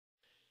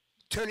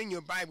turning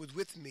your Bibles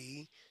with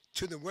me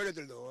to the Word of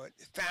the Lord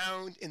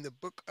found in the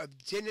book of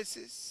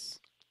Genesis,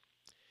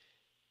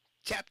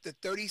 chapter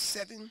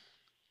 37,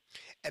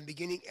 and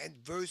beginning at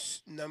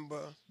verse number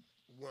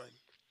 1.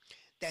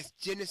 That's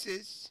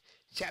Genesis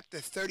chapter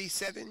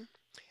 37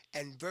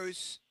 and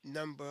verse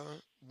number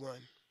 1.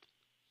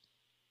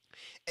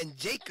 And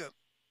Jacob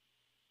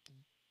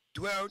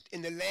dwelt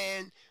in the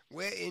land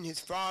wherein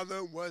his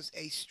father was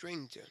a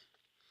stranger,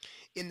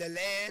 in the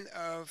land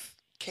of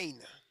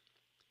Canaan.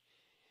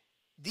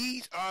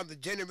 These are the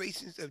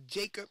generations of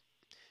Jacob.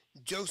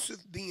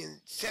 Joseph,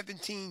 being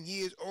 17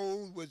 years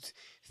old, was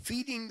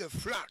feeding the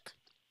flock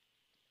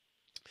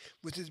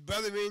with his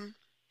brethren,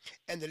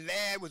 and the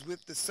lad was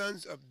with the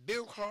sons of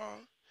Bilhah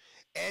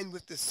and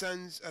with the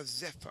sons of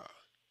Zephyr,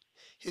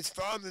 his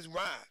father's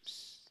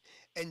wives.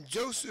 And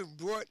Joseph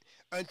brought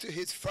unto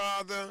his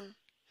father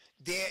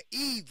their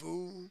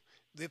evil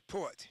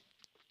report.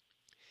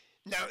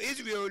 Now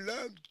Israel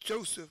loved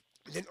Joseph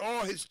than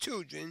all his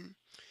children,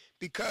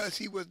 because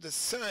he was the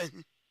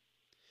son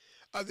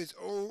of his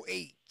old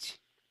age.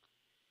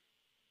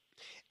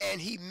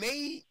 And he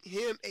made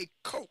him a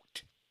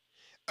coat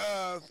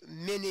of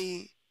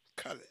many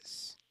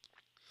colors.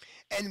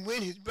 And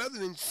when his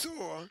brethren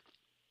saw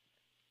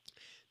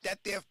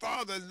that their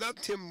father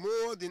loved him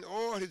more than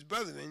all his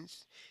brethren,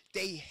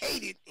 they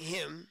hated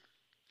him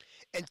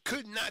and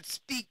could not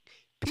speak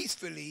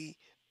peacefully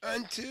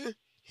unto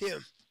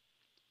him.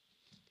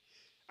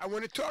 I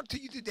want to talk to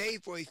you today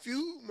for a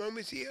few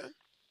moments here.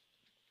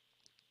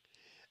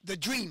 The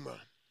dreamer.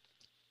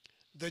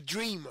 The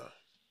dreamer.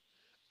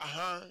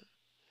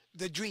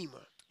 The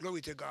dreamer. Glory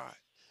to God.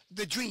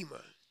 The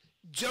dreamer.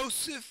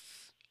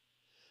 Joseph,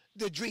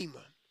 the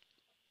dreamer.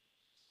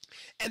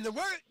 And the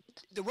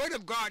word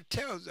of God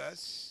tells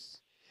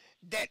us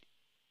that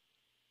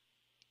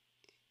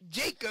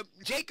Jacob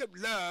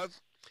loved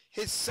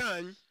his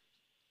son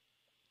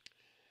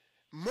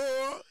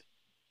more,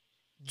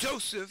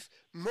 Joseph,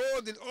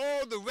 more than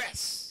all the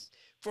rest,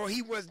 for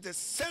he was the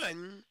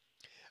son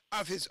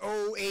of his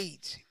old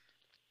age.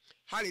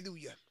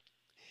 Hallelujah.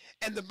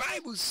 And the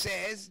Bible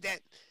says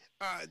that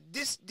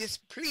this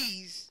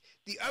displeased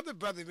the other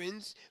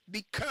brethren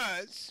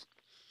because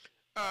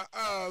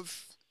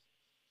of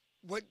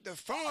what the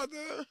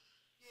father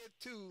did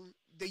to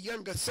the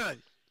younger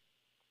son.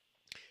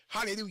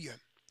 Hallelujah.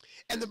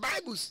 And the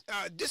Bible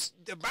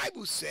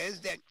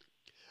says that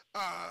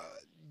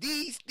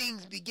these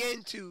things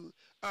began to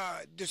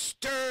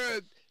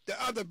disturb the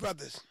other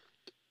brothers.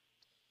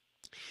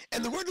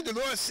 And the word of the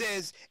Lord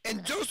says,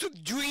 and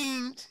Joseph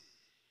dreamed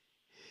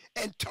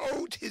and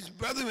told his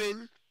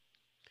brethren,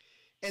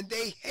 and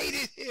they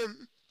hated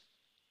him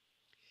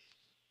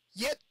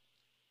yet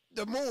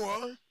the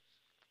more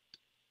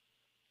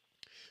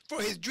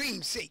for his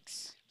dream's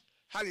sakes.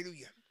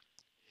 Hallelujah.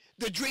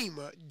 The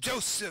dreamer,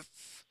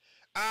 Joseph,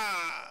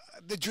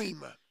 the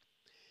dreamer.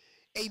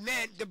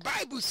 Amen. The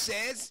Bible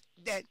says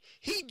that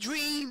he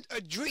dreamed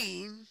a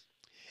dream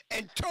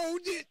and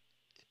told it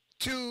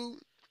to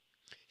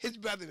his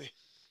brethren.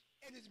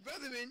 And his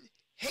brethren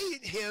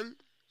hated him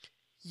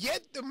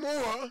yet the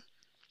more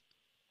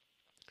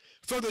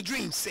for the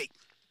dream's sake.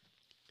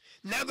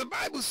 Now the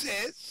Bible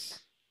says,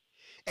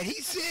 and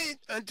he said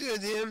unto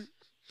them,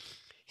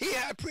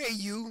 here I pray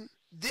you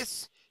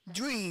this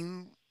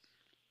dream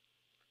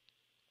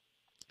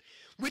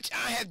which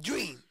I have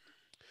dreamed.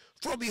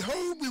 For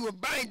behold, we were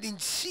binding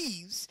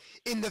sheaves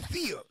in the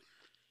field,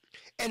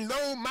 and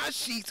lo, my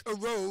sheaves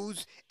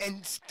arose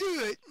and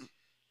stood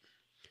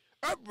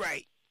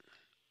upright.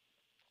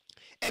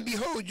 And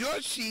behold,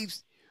 your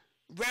sheaves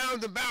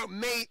round about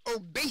made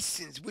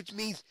obeisance, which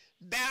means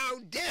bow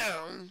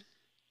down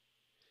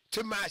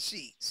to my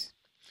sheaves.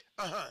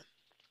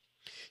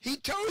 He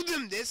told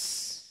them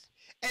this,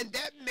 and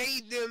that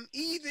made them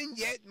even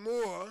yet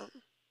more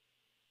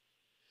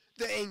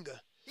the anger.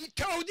 He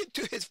told it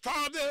to his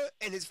father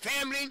and his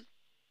family,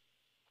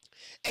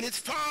 and his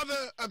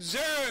father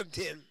observed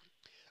him,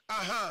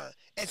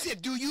 and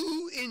said, do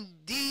you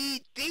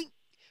indeed think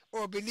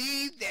or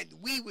believe that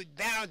we would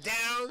bow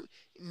down,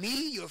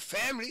 me, your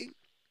family,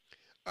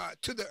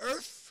 to the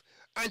earth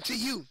unto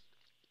you?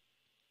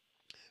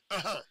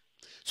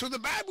 So the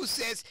Bible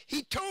says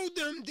he told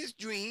them this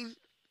dream,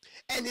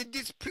 and it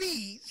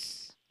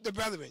displeased the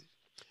brethren.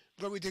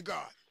 Glory to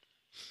God.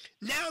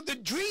 Now the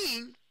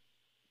dream,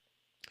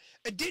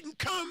 it didn't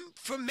come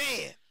from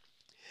man.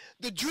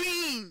 The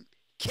dream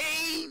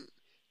came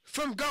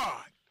from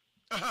God.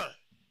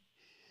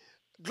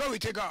 Glory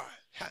to God.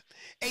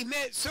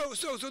 Amen. So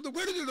the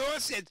word of the Lord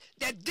says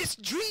that this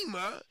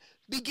dreamer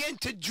began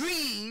to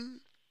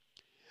dream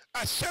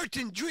a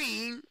certain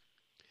dream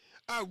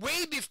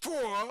way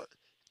before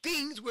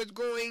things was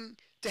going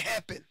to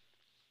happen.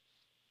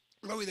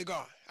 Glory to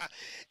God.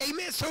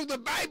 Amen. So the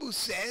Bible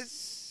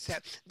says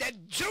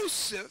that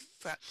Joseph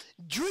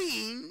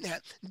dreamed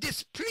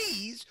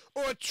displeased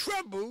or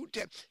troubled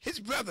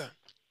his brother,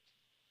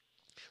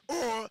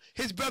 or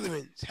his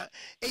brethren.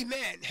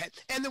 Amen.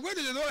 And the word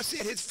of the Lord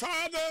said his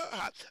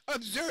father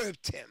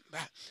observed him.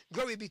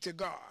 Glory be to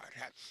God.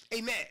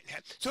 Amen.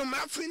 So my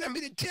friend, I'm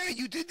here to tell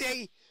you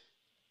today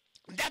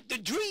that the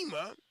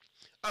dreamer,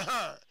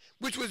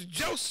 which was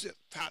Joseph,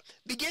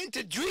 began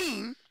to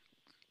dream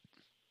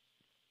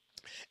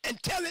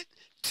and tell it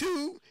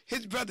to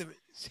his brethren.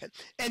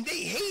 And they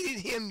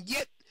hated him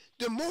yet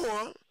the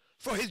more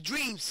for his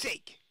dream's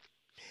sake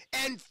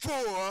and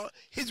for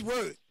his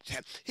words.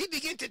 He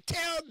began to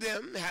tell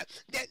them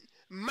that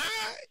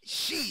my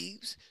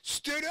sheaves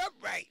stood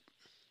upright,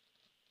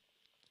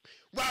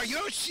 while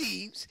your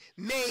sheaves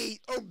made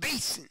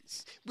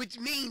obeisance, which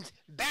means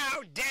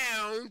bow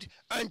down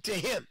unto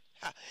him.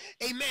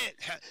 Amen.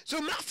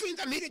 So my friends,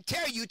 I'm here to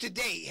tell you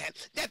today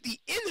that the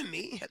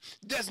enemy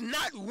does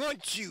not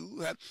want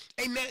you,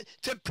 amen,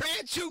 to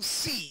plant your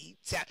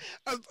seeds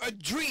of a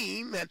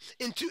dream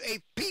into a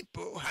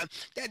people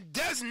that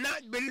does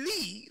not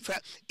believe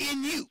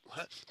in you.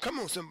 Come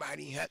on,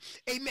 somebody.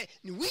 Amen.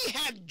 We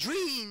have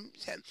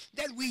dreams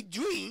that we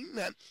dream,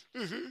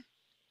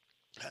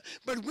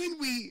 but when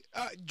we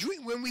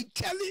dream, when we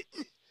tell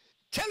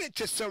it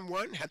to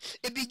someone,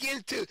 it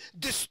begins to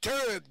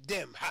disturb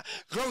them.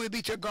 Glory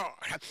be to God.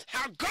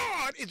 How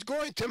God is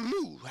going to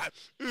move.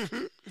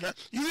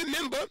 You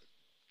remember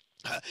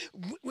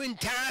when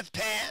times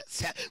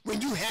passed,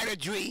 when you had a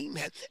dream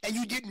and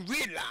you didn't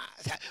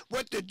realize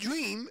what the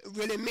dream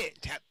really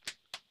meant.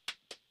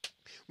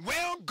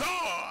 Well,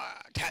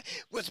 God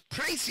was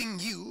placing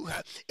you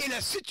in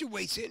a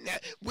situation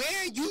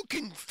where you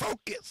can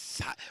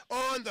focus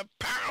on the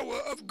power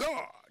of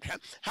God.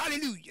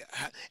 Hallelujah.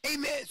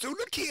 Amen. So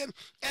look here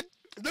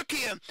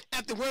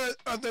at the word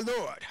of the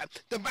Lord.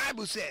 The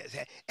Bible says,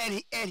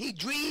 and he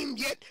dreamed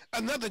yet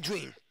another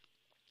dream,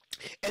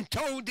 and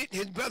told it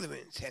his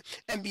brethren.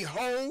 And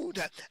behold,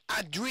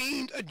 I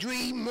dreamed a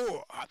dream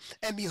more.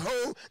 And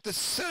behold, the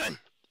sun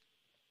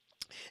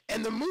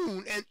and the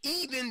moon and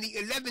even the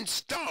 11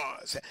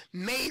 stars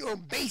made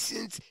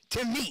obeisance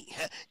to me.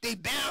 They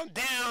bowed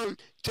down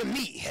to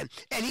me.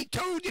 And he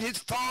told it his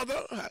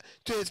father,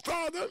 to his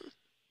father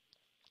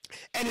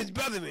and his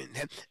brethren.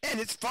 And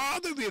his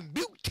father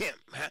rebuked him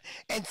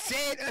and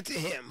said unto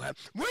him,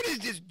 what is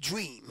this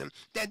dream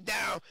that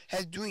thou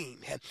hast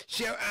dreamed?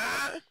 Shall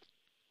I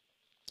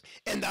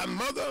and thy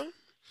mother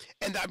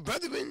and thy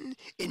brethren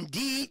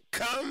indeed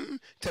come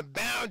to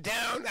bow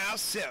down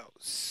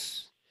ourselves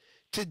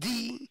to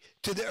thee,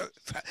 to the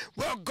earth?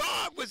 Well,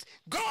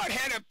 God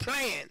had a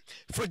plan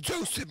for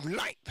Joseph's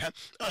life.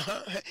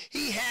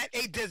 He had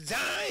a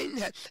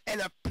design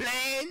and a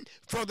plan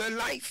for the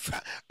life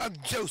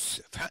of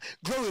Joseph.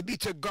 Glory be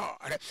to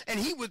God. And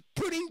he was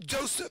putting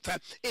Joseph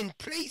in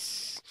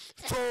place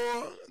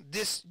for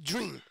this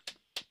dream.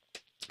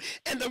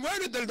 And the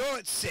word of the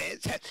Lord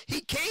says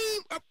he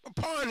came up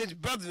upon his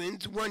brethren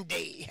one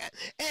day,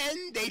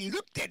 and they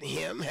looked at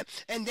him,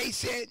 and they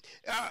said,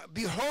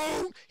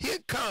 behold, here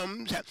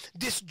comes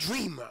this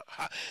dreamer.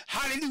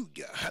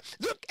 Hallelujah.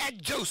 Look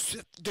at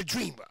Joseph, the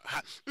dreamer.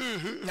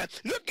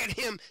 Look at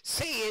him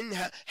saying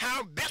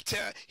how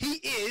better he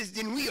is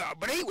than we are.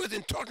 But he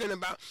wasn't talking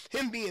about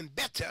him being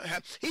better.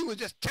 He was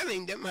just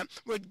telling them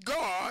what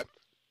God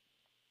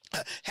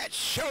had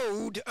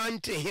showed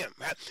unto him.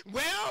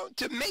 Well,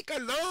 to make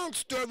a long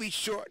story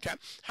short,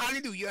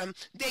 hallelujah,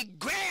 they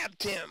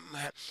grabbed him,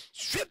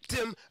 stripped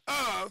him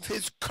of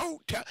his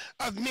coat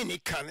of many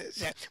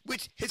colors,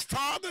 which his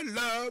father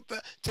loved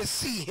to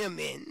see him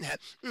in,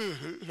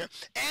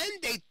 and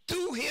they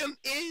threw him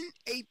in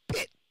a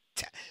pit.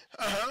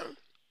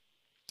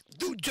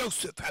 Threw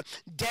Joseph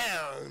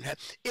down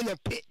in a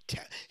pit.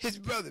 His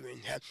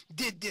brethren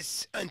did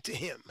this unto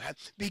him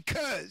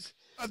because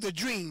of the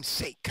dream's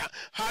sake.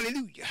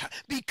 Hallelujah.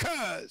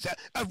 Because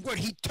of what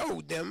he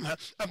told them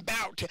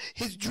about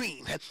his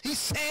dream. He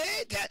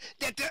said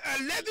that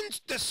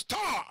the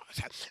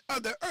stars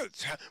of the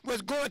earth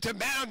was going to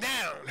bow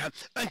down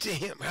unto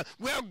him.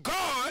 Well,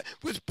 God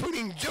was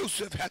putting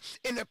Joseph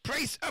in a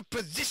place of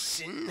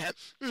position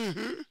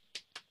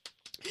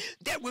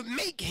that would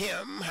make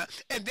him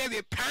a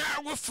very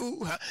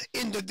powerful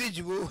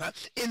individual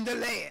in the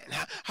land.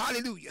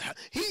 Hallelujah.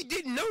 He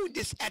didn't know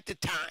this at the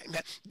time.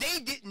 They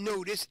didn't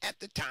know this at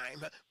the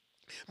time.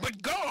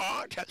 But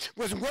God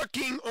was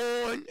working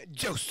on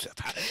Joseph.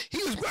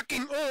 He was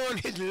working on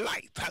his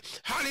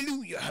life.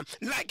 Hallelujah.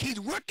 Like he's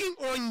working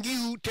on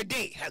you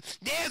today.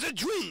 There's a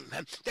dream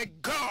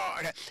that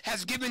God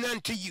has given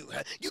unto you.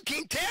 You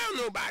can't tell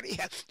nobody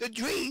the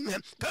dream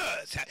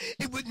because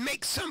it would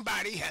make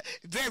somebody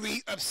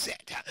very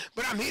upset.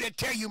 But I'm here to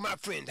tell you, my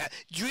friend,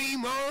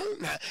 dream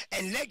on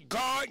and let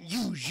God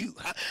use you.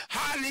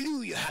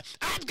 Hallelujah.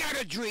 I've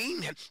got a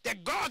dream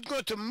that God's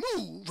going to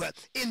move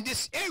in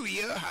this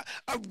area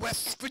of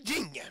West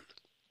Virginia.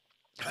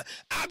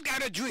 I've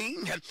got a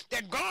dream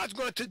that God's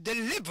going to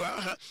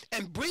deliver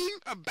and bring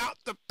about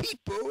the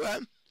people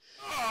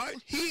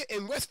here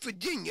in West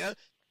Virginia.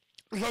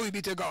 Glory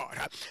be to God.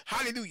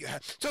 Hallelujah.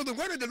 So the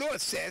word of the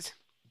Lord says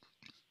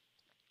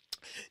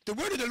the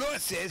word of the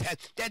Lord says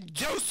that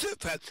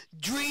Joseph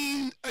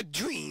dreamed a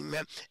dream,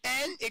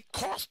 and it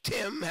caused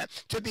him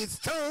to be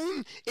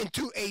thrown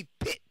into a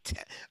pit.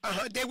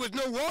 There was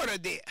no water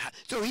there,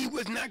 so he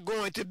was not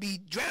going to be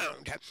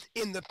drowned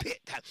in the pit.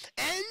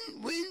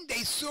 And when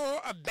they saw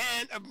a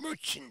band of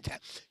merchants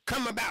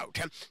come about,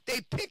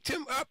 they picked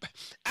him up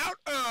out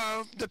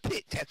of the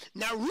pit.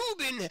 Now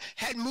Reuben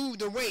had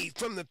moved away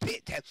from the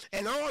pit,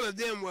 and all of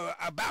them were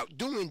about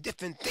doing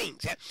different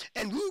things.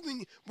 And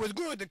Reuben was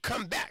going to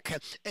come back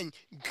and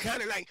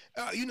kind of like,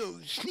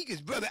 sneak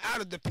his brother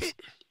out of the pit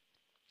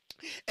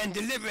and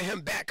deliver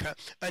him back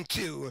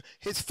unto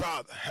his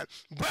father.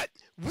 But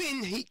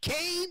when he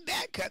came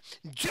back,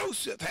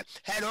 Joseph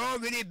had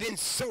already been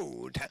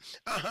sold,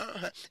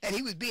 and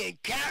he was being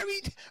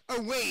carried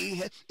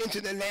away into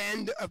the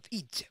land of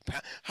Egypt.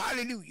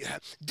 Hallelujah.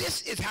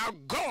 This is how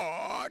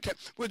God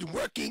was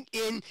working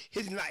in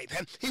his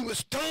life. He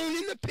was thrown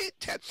in the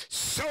pit,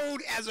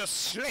 sold as a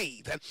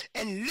slave,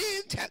 and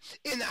lived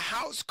in a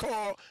house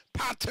called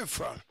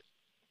Potiphar.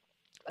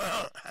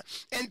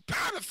 And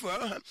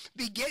Potiphar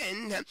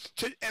began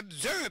to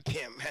observe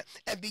him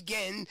and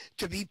began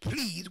to be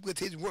pleased with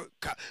his work.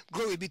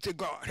 Glory be to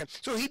God.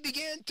 So he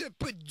began to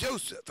put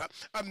Joseph,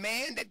 a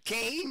man that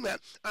came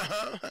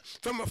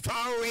from a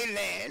faraway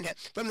land,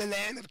 from the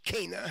land of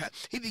Canaan.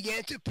 He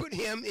began to put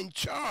him in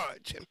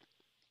charge.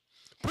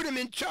 Put him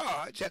in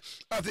charge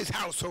of his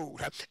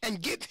household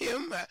and give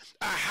him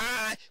a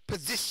high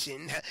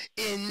position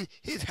in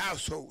his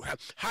household.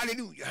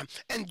 Hallelujah.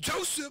 And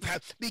Joseph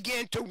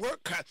began to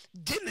work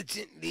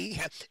diligently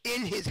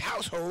in his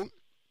household.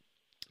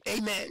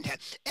 Amen.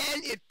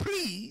 And it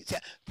pleased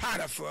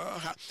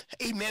Potiphar,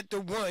 amen,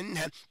 the one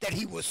that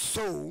he was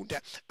sold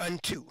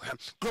unto.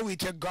 Glory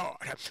to God.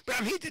 But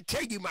I'm here to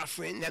tell you, my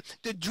friend,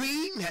 the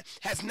dream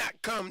has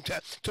not come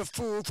to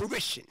full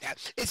fruition.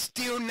 It's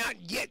still not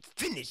yet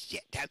finished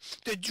yet.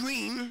 The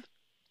dream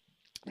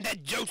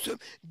that Joseph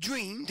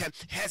dreamed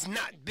has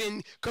not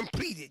been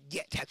completed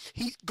yet.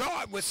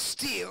 God was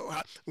still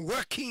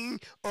working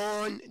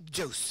on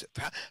Joseph.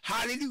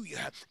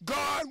 Hallelujah.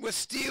 God was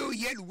still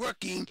yet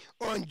working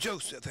on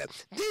Joseph.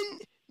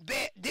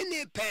 Then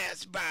they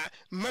passed by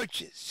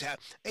merchants,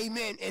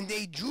 amen, and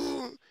they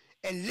drew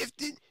and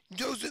lifted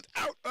Joseph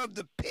out of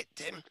the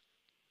pit,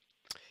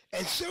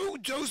 and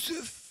sold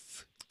Joseph,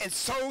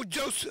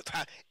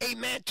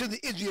 amen, to the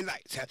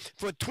Israelites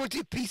for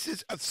 20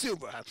 pieces of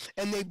silver.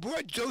 And they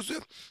brought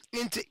Joseph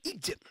into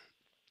Egypt.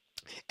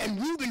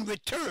 And Reuben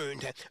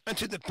returned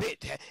unto the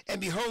pit,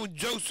 and behold,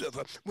 Joseph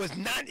was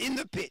not in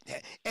the pit,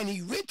 and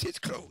he rent his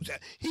clothes.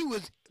 He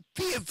was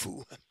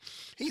fearful.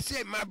 He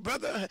said, my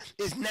brother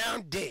is now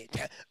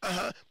dead.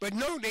 But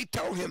no, they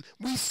told him,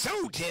 we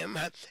sold him,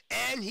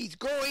 and he's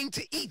going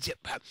to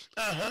Egypt.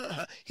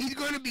 He's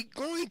going to be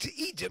going to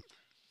Egypt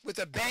with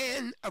a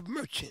band of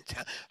merchants.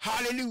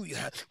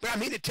 Hallelujah. But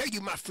I'm here to tell you,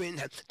 my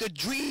friend, the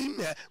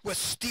dream was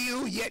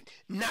still yet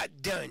not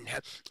done.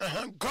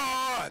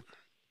 God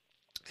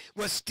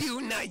was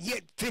still not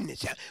yet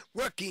finished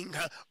working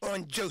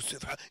on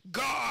Joseph.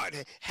 God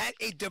had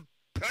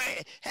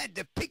had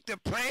to pick the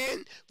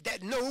plan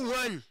that no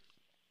one,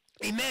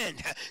 amen,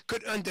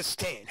 could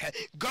understand.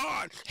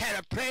 God had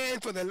a plan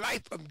for the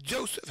life of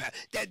Joseph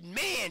that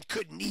man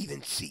couldn't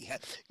even see.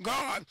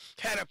 God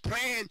had a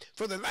plan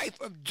for the life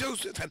of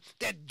Joseph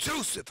that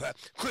Joseph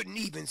couldn't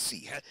even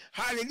see.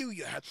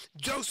 Hallelujah.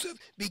 Joseph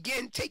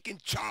began taking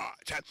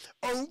charge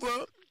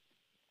over,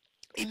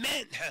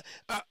 amen,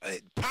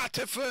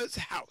 Potiphar's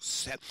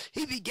house.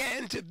 He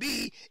began to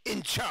be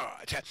in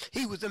charge.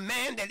 He was the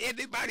man that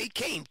everybody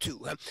came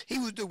to. He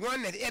was the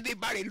one that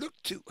everybody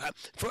looked to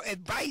for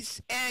advice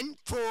and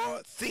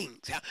for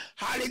things.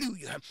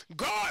 Hallelujah.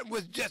 God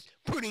was just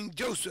putting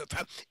Joseph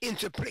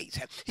into place.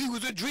 He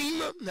was a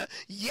dreamer,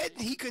 yet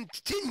he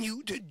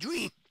continued to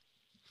dream.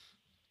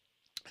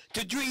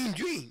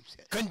 Dreams,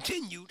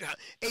 continued,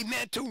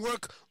 amen, to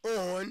work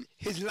on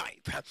his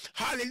life.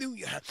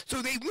 Hallelujah.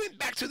 So they went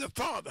back to the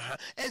father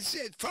and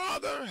said,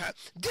 Father,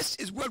 this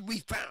is what we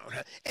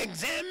found.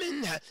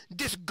 Examine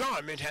this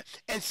garment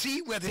and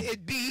see whether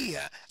it be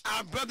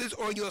our brothers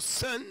or your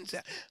sons.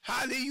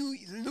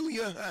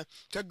 Hallelujah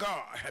to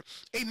God.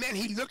 Amen.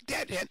 He looked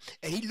at it,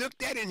 and he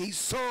looked at it, and he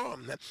saw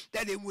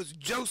that it was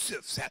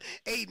Joseph's.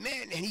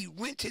 Amen. And he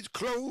rent his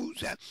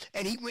clothes,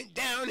 and he went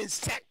down in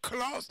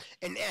sackcloth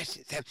and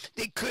ashes.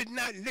 They could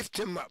not lift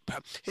him up.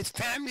 His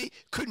family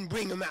couldn't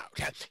bring him out.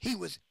 He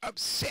was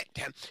upset.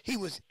 He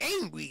was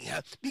angry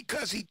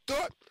because he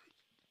thought,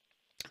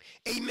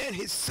 amen,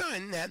 his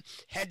son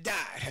had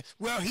died.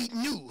 Well, he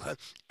knew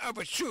of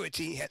a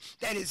surety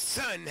that his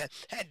son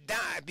had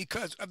died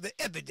because of the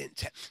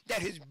evidence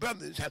that his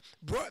brothers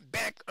brought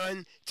back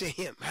unto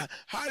him.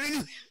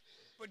 Hallelujah.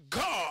 But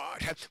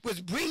God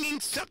was bringing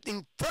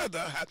something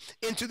further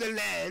into the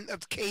land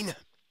of Canaan.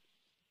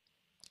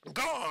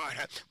 God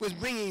was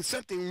bringing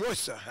something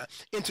worse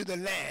into the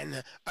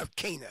land of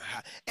Canaan.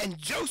 And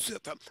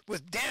Joseph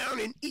was down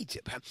in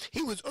Egypt.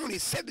 He was only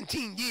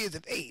 17 years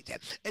of age,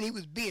 and he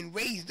was being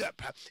raised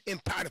up in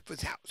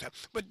Potiphar's house.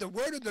 But the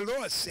word of the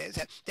Lord says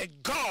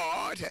that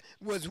God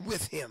was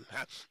with him.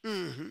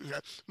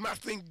 My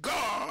friend,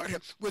 God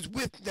was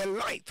with the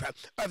life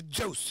of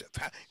Joseph.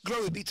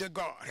 Glory be to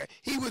God.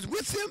 He was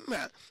with him,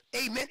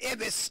 amen,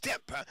 every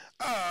step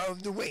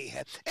of the way.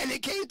 And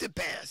it came to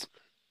pass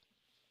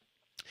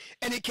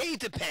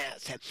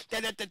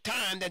that at the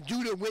time that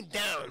Judah went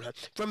down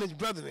from his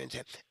brethren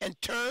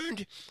and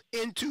turned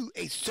into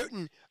a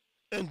certain,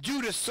 and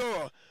Judah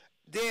saw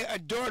there a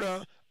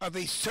daughter of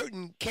a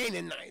certain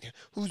Canaanite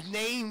whose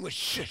name was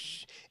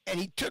Shush, and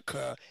he took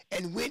her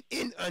and went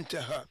in unto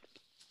her.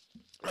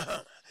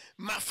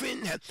 My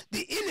friend,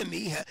 the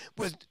enemy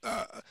was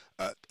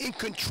in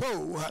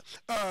control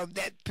of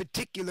that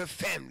particular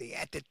family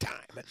at the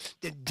time.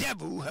 The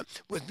devil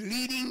was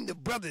leading the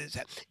brothers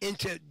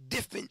into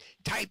different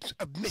types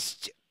of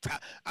mischief.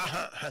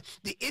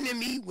 The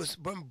enemy was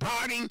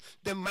bombarding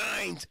the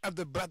minds of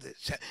the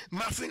brothers.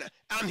 My friend,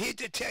 I'm here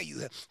to tell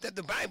you that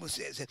the Bible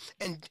says,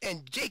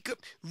 and Jacob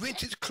rent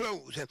his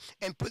clothes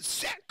and put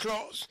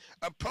sackcloth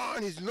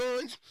upon his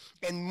loins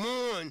and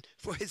mourned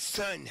for his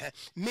son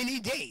many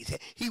days.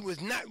 He was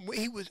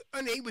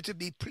unable to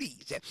be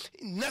pleased.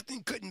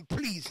 Nothing couldn't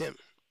please him.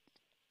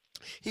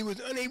 He was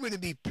unable to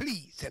be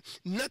pleased.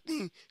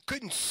 Nothing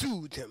couldn't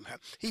soothe him.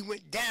 He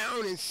went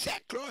down in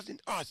sackcloth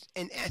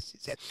and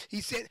ashes.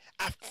 He said,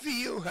 I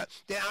feel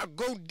that I'll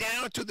go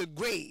down to the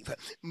grave,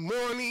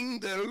 mourning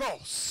the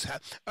loss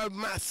of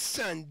my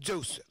son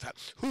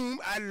Joseph,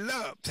 whom I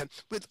loved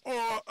with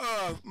all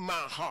of my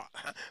heart.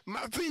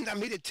 My friends,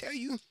 I'm here to tell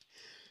you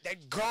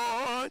that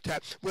God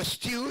was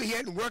still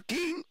yet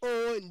working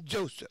on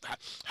Joseph.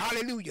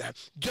 Hallelujah.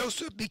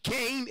 Joseph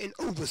became an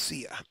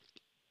overseer,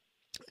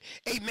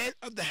 amen,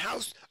 of the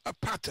house of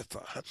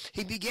Potiphar.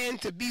 He began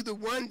to be the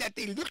one that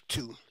they looked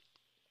to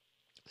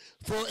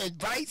for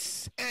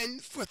advice and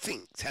for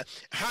things.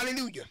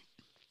 Hallelujah.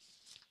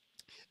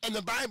 And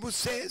the Bible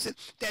says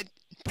that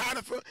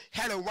Potiphar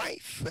had a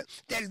wife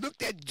that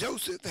looked at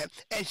Joseph,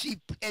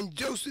 and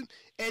Joseph,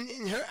 and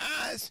in her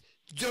eyes,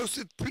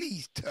 Joseph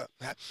pleased her.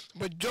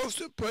 But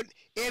Potiphar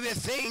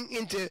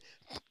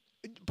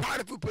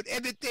put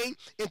everything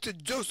into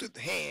Joseph's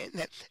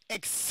hand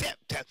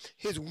except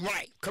his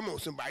wife. Come on,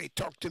 somebody,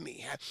 talk to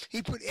me.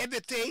 He put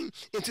everything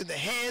into the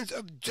hands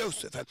of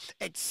Joseph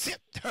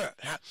except her.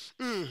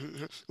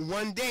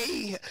 One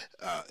day,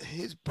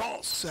 his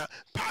boss,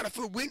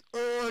 Potiphar, went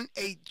on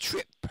a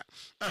trip.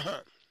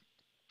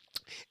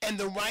 And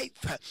the wife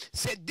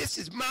said, this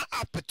is my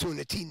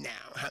opportunity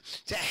now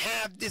to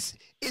have this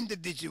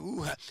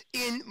individual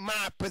in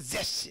my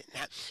possession.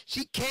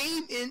 She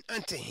came in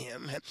unto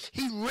him.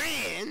 He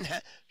ran,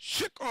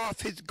 shook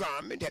off his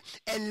garment,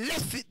 and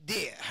left it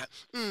there.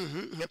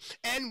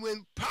 And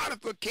when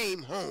Potiphar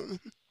came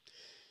home,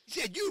 he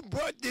said, you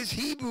brought this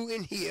Hebrew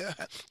in here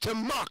to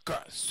mock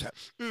us.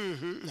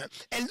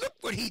 And look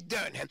what he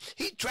done.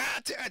 He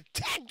tried to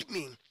attack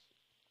me,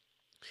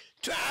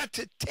 tried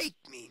to take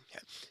me.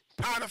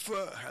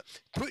 Potiphar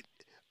put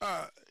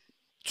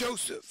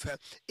Joseph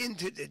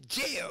into the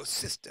jail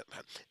system,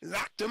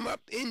 locked him up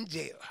in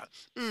jail,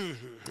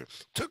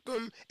 took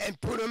him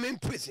and put him in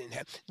prison.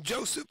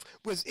 Joseph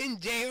was in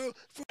jail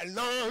for a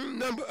long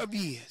number of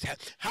years.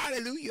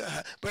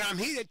 Hallelujah. But I'm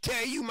here to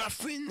tell you, my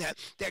friend,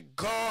 that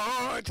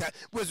God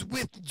was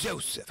with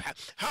Joseph.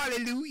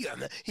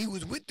 Hallelujah. He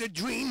was with the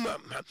dreamer.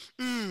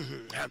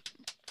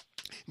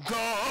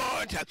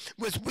 God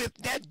was with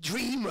that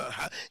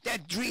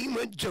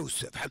dreamer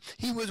Joseph.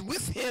 He was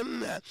with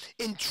him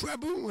in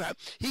trouble.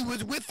 He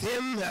was with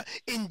him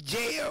in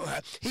jail.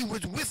 He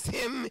was with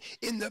him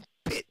in the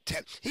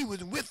pit. He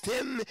was with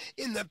him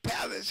in the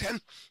palace.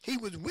 He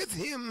was with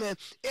him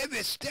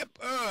every step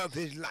of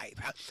his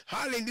life.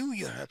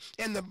 Hallelujah.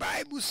 And the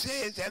Bible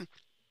says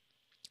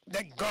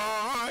that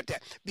God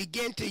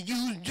began to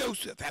use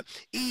Joseph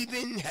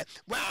even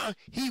while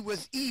he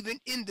was even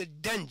in the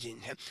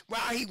dungeon,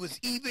 while he was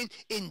even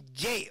in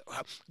jail.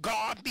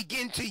 God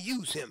began to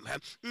use him.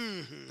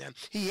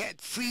 He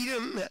had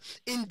freedom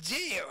in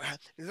jail,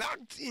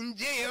 locked in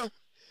jail,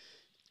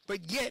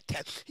 but yet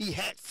he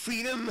had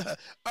freedom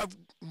of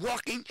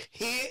walking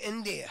here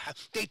and there.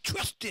 They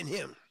trusted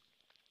him.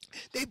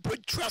 They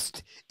put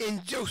trust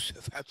in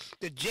Joseph.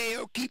 The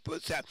jail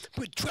keepers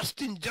put trust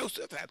in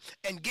Joseph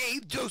and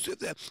gave Joseph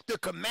the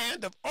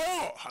command of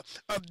all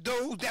of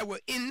those that were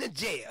in the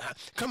jail.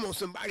 Come on,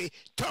 somebody,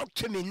 talk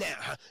to me now.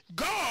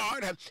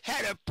 God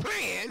had a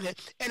plan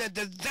and a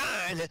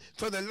design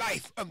for the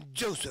life of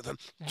Joseph,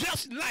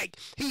 just like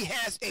he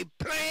has a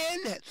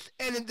plan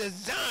and a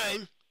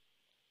design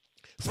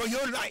for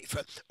your life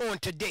on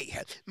today.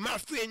 My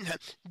friend,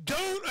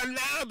 don't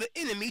allow the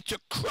enemy to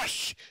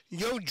crush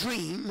your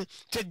dream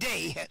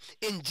today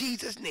in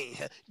Jesus' name.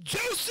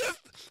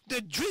 Joseph,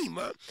 the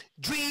dreamer,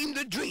 dreamed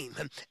the dream,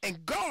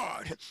 and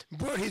God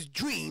brought his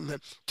dream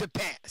to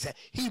pass.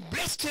 He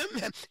blessed him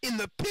in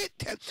the pit.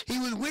 He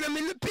was with him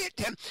in the pit.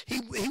 He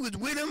was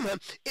with him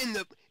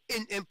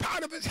in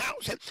part of his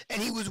house,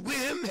 and he was with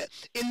him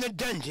in the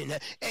dungeon.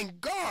 And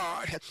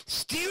God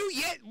still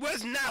yet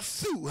was not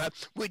through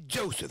with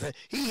Joseph.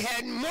 He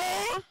had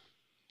more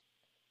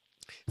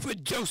for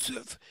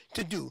Joseph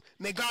to do.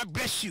 May God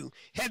bless you.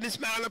 Heaven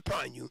smile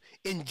upon you.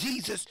 In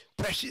Jesus'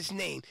 precious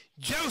name.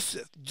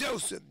 Joseph,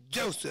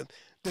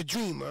 the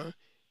dreamer.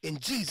 In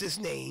Jesus'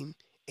 name,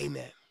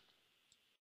 amen.